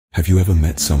Have you ever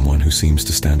met someone who seems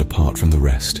to stand apart from the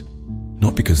rest?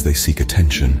 Not because they seek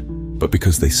attention, but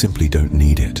because they simply don't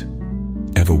need it.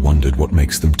 Ever wondered what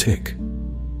makes them tick?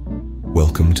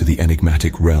 Welcome to the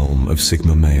enigmatic realm of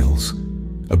Sigma males,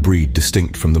 a breed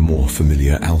distinct from the more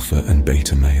familiar alpha and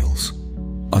beta males.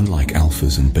 Unlike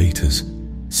alphas and betas,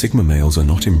 Sigma males are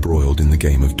not embroiled in the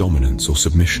game of dominance or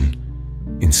submission.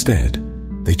 Instead,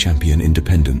 they champion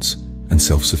independence and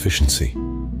self-sufficiency.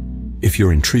 If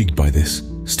you're intrigued by this,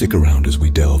 stick around as we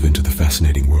delve into the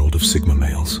fascinating world of Sigma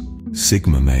males.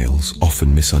 Sigma males,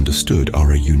 often misunderstood,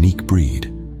 are a unique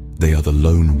breed. They are the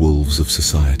lone wolves of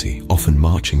society, often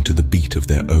marching to the beat of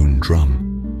their own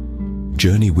drum.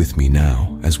 Journey with me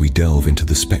now as we delve into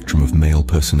the spectrum of male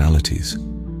personalities,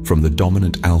 from the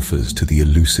dominant alphas to the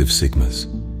elusive Sigmas.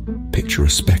 Picture a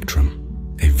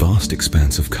spectrum, a vast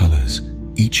expanse of colors,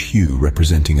 each hue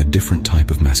representing a different type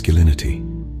of masculinity.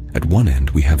 At one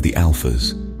end we have the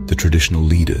alphas, the traditional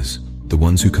leaders, the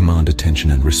ones who command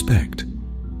attention and respect.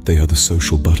 They are the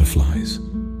social butterflies,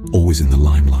 always in the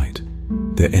limelight,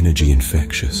 their energy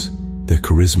infectious, their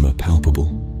charisma palpable.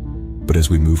 But as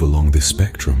we move along this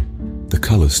spectrum, the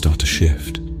colors start to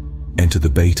shift. Enter the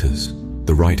betas,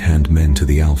 the right-hand men to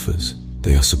the alphas.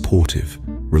 They are supportive,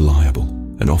 reliable,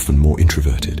 and often more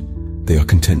introverted. They are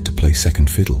content to play second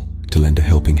fiddle, to lend a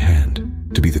helping hand,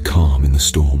 to be the calm in the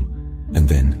storm. And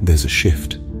then there's a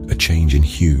shift, a change in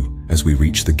hue as we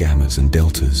reach the gammas and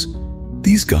deltas.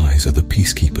 These guys are the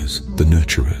peacekeepers, the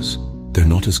nurturers. They're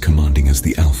not as commanding as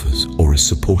the alphas or as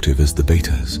supportive as the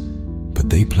betas, but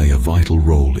they play a vital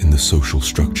role in the social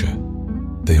structure.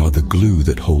 They are the glue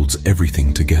that holds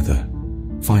everything together.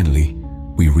 Finally,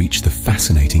 we reach the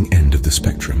fascinating end of the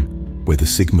spectrum, where the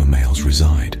Sigma males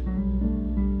reside.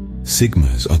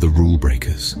 Sigmas are the rule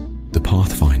breakers, the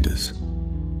pathfinders.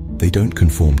 They don't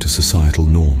conform to societal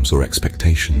norms or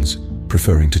expectations,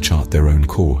 preferring to chart their own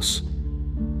course.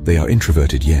 They are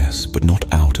introverted, yes, but not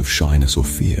out of shyness or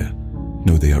fear.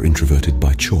 No, they are introverted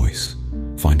by choice,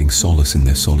 finding solace in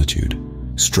their solitude,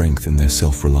 strength in their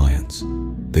self-reliance.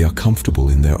 They are comfortable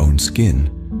in their own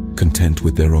skin, content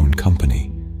with their own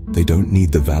company. They don't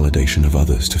need the validation of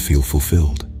others to feel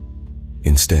fulfilled.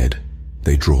 Instead,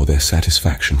 they draw their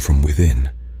satisfaction from within,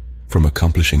 from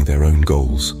accomplishing their own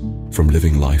goals, from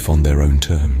living life on their own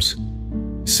terms.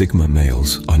 Sigma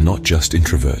males are not just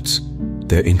introverts.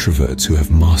 They're introverts who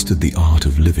have mastered the art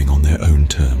of living on their own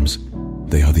terms.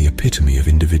 They are the epitome of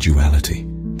individuality,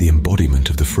 the embodiment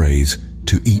of the phrase,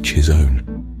 "to each his own."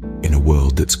 In a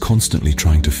world that's constantly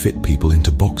trying to fit people into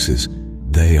boxes,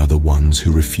 they are the ones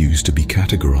who refuse to be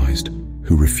categorized,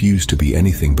 who refuse to be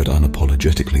anything but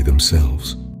unapologetically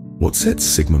themselves. What sets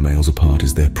Sigma males apart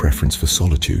is their preference for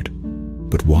solitude.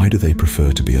 But why do they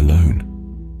prefer to be alone?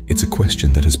 It's a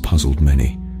question that has puzzled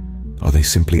many. Are they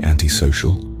simply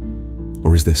antisocial?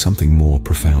 Or is there something more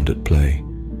profound at play?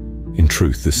 In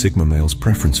truth, the Sigma male's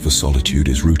preference for solitude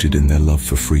is rooted in their love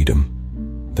for freedom.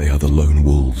 They are the lone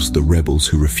wolves, the rebels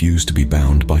who refuse to be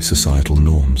bound by societal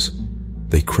norms.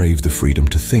 They crave the freedom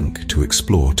to think, to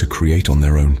explore, to create on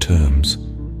their own terms.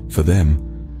 For them,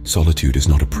 solitude is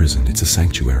not a prison, it's a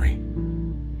sanctuary.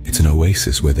 It's an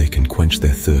oasis where they can quench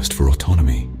their thirst for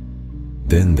autonomy.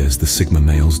 Then there's the Sigma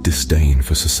male's disdain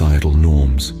for societal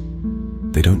norms.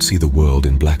 They don't see the world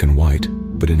in black and white,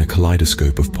 but in a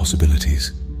kaleidoscope of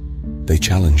possibilities. They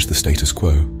challenge the status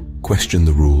quo, question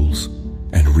the rules,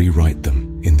 and rewrite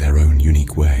them in their own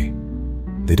unique way.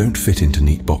 They don't fit into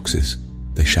neat boxes,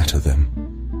 they shatter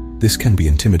them. This can be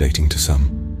intimidating to some,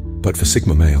 but for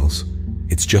Sigma males,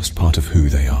 it's just part of who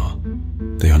they are.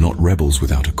 They are not rebels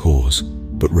without a cause,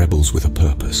 but rebels with a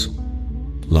purpose.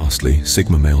 Lastly,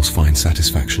 Sigma males find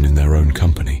satisfaction in their own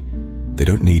company. They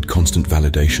don't need constant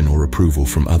validation or approval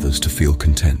from others to feel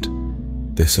content.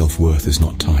 Their self-worth is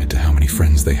not tied to how many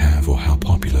friends they have or how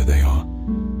popular they are.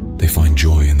 They find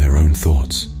joy in their own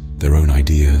thoughts, their own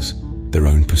ideas, their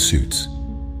own pursuits.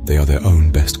 They are their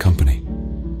own best company.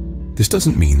 This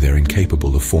doesn't mean they're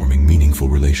incapable of forming meaningful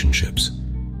relationships.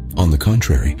 On the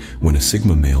contrary, when a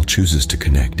Sigma male chooses to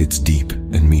connect, it's deep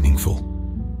and meaningful.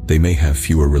 They may have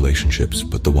fewer relationships,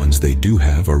 but the ones they do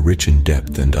have are rich in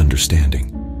depth and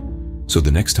understanding. So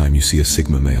the next time you see a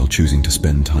Sigma male choosing to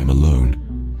spend time alone,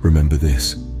 remember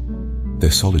this.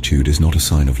 Their solitude is not a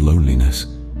sign of loneliness,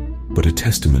 but a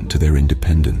testament to their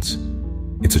independence.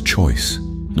 It's a choice,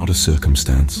 not a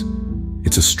circumstance.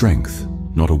 It's a strength,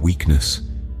 not a weakness.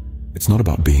 It's not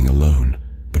about being alone,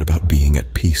 but about being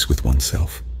at peace with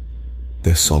oneself.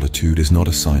 Their solitude is not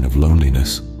a sign of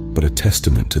loneliness, but a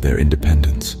testament to their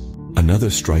independence. Another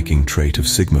striking trait of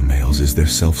Sigma males is their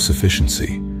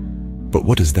self-sufficiency. But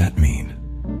what does that mean?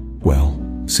 Well,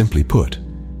 simply put,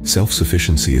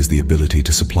 Self-sufficiency is the ability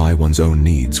to supply one's own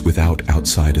needs without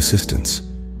outside assistance.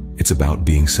 It's about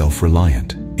being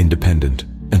self-reliant, independent,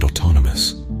 and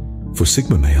autonomous. For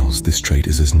Sigma males, this trait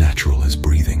is as natural as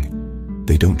breathing.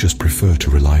 They don't just prefer to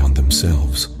rely on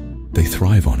themselves, they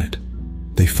thrive on it.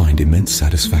 They find immense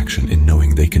satisfaction in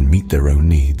knowing they can meet their own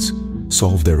needs,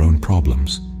 solve their own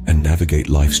problems, and navigate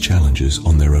life's challenges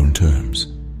on their own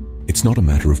terms. It's not a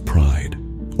matter of pride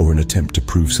or an attempt to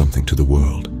prove something to the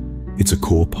world. It's a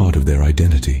core part of their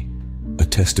identity, a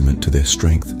testament to their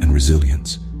strength and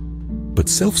resilience. But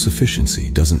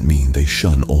self-sufficiency doesn't mean they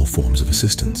shun all forms of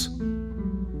assistance.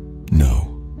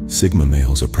 No, Sigma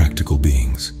males are practical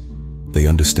beings. They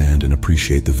understand and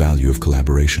appreciate the value of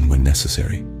collaboration when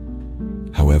necessary.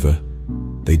 However,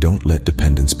 they don't let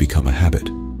dependence become a habit.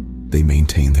 They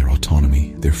maintain their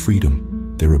autonomy, their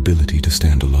freedom, their ability to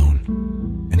stand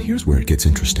alone. And here's where it gets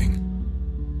interesting.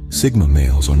 Sigma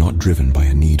males are not driven by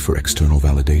a need for external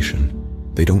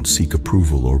validation. They don't seek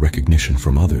approval or recognition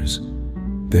from others.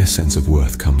 Their sense of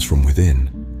worth comes from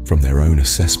within, from their own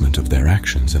assessment of their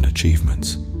actions and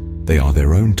achievements. They are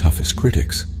their own toughest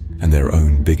critics and their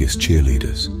own biggest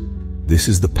cheerleaders. This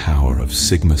is the power of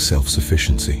Sigma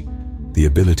Self-Sufficiency, the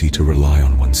ability to rely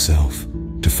on oneself,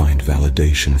 to find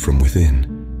validation from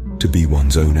within, to be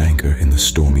one's own anchor in the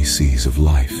stormy seas of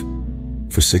life.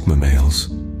 For Sigma males,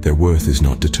 their worth is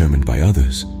not determined by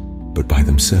others, but by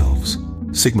themselves.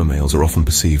 Sigma males are often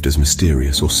perceived as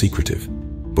mysterious or secretive.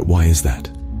 But why is that?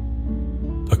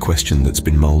 A question that's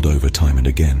been mulled over time and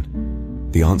again.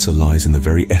 The answer lies in the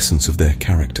very essence of their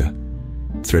character,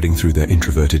 threading through their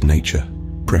introverted nature,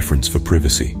 preference for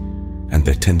privacy, and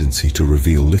their tendency to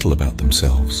reveal little about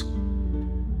themselves.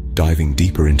 Diving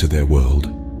deeper into their world,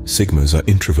 Sigmas are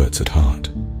introverts at heart.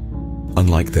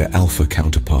 Unlike their alpha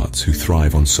counterparts who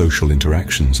thrive on social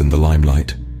interactions and the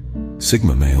limelight,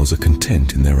 Sigma males are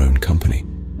content in their own company.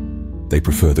 They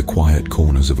prefer the quiet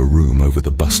corners of a room over the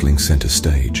bustling center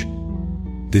stage.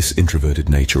 This introverted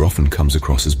nature often comes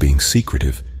across as being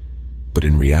secretive, but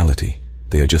in reality,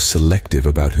 they are just selective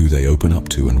about who they open up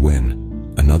to and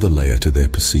when. Another layer to their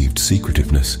perceived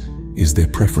secretiveness is their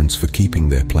preference for keeping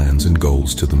their plans and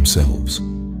goals to themselves.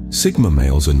 Sigma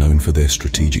males are known for their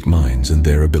strategic minds and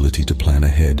their ability to plan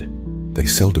ahead. They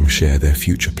seldom share their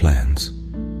future plans,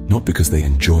 not because they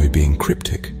enjoy being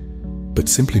cryptic, but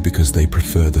simply because they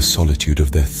prefer the solitude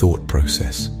of their thought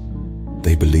process.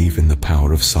 They believe in the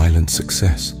power of silent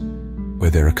success,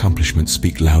 where their accomplishments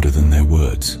speak louder than their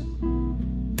words.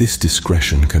 This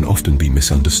discretion can often be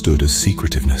misunderstood as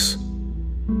secretiveness.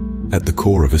 At the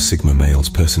core of a Sigma male's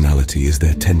personality is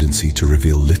their tendency to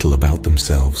reveal little about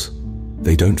themselves.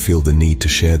 They don't feel the need to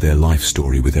share their life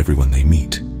story with everyone they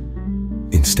meet.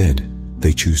 Instead,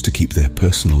 they choose to keep their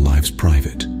personal lives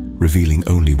private, revealing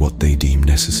only what they deem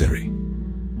necessary.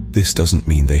 This doesn't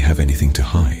mean they have anything to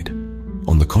hide.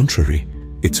 On the contrary,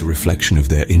 it's a reflection of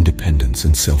their independence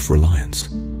and self-reliance.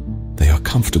 They are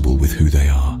comfortable with who they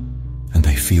are, and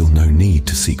they feel no need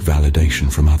to seek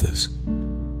validation from others.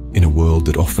 In a world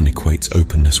that often equates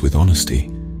openness with honesty,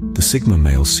 the Sigma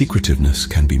male's secretiveness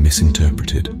can be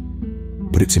misinterpreted.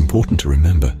 But it's important to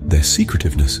remember their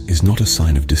secretiveness is not a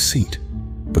sign of deceit,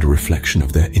 but a reflection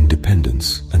of their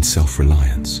independence and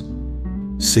self-reliance.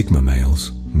 Sigma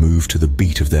males move to the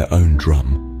beat of their own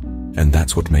drum, and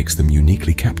that's what makes them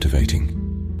uniquely captivating.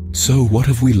 So what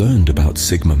have we learned about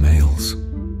Sigma males?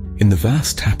 In the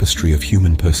vast tapestry of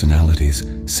human personalities,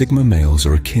 Sigma males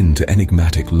are akin to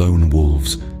enigmatic lone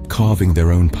wolves, carving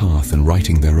their own path and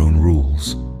writing their own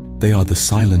rules. They are the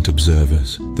silent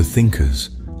observers, the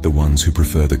thinkers, the ones who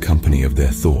prefer the company of their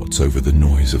thoughts over the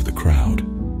noise of the crowd.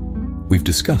 We've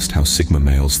discussed how Sigma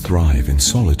males thrive in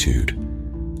solitude.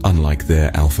 Unlike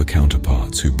their alpha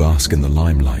counterparts who bask in the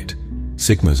limelight,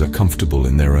 Sigmas are comfortable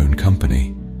in their own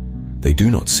company. They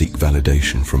do not seek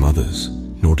validation from others,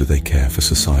 nor do they care for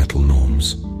societal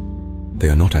norms. They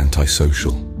are not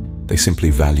antisocial. They simply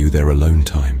value their alone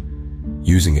time,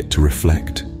 using it to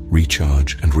reflect,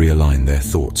 recharge, and realign their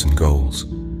thoughts and goals.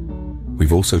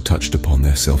 We've also touched upon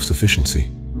their self-sufficiency.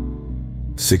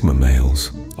 Sigma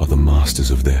males are the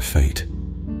masters of their fate.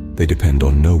 They depend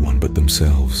on no one but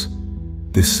themselves.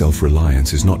 This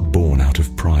self-reliance is not born out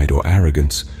of pride or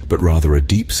arrogance, but rather a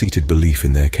deep-seated belief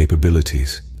in their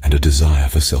capabilities and a desire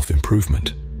for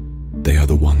self-improvement. They are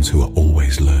the ones who are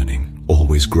always learning,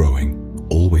 always growing,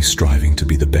 always striving to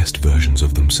be the best versions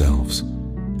of themselves.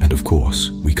 And of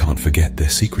course, we can't forget their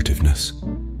secretiveness.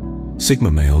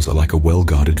 Sigma males are like a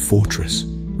well-guarded fortress,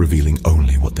 revealing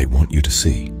only what they want you to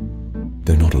see.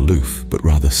 They're not aloof, but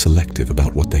rather selective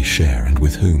about what they share and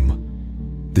with whom.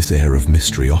 This air of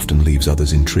mystery often leaves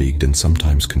others intrigued and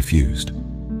sometimes confused.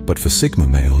 But for Sigma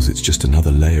males, it's just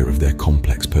another layer of their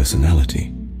complex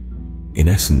personality. In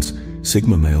essence,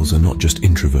 Sigma males are not just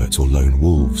introverts or lone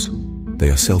wolves. They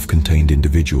are self-contained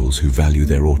individuals who value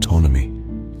their autonomy,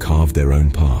 carve their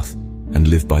own path, and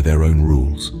live by their own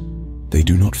rules. They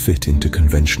do not fit into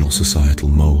conventional societal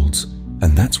molds,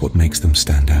 and that's what makes them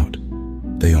stand out.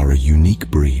 They are a unique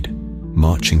breed,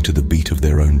 marching to the beat of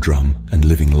their own drum and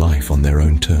living life on their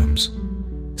own terms.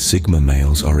 Sigma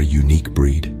males are a unique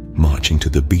breed, marching to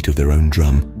the beat of their own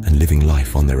drum and living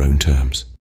life on their own terms.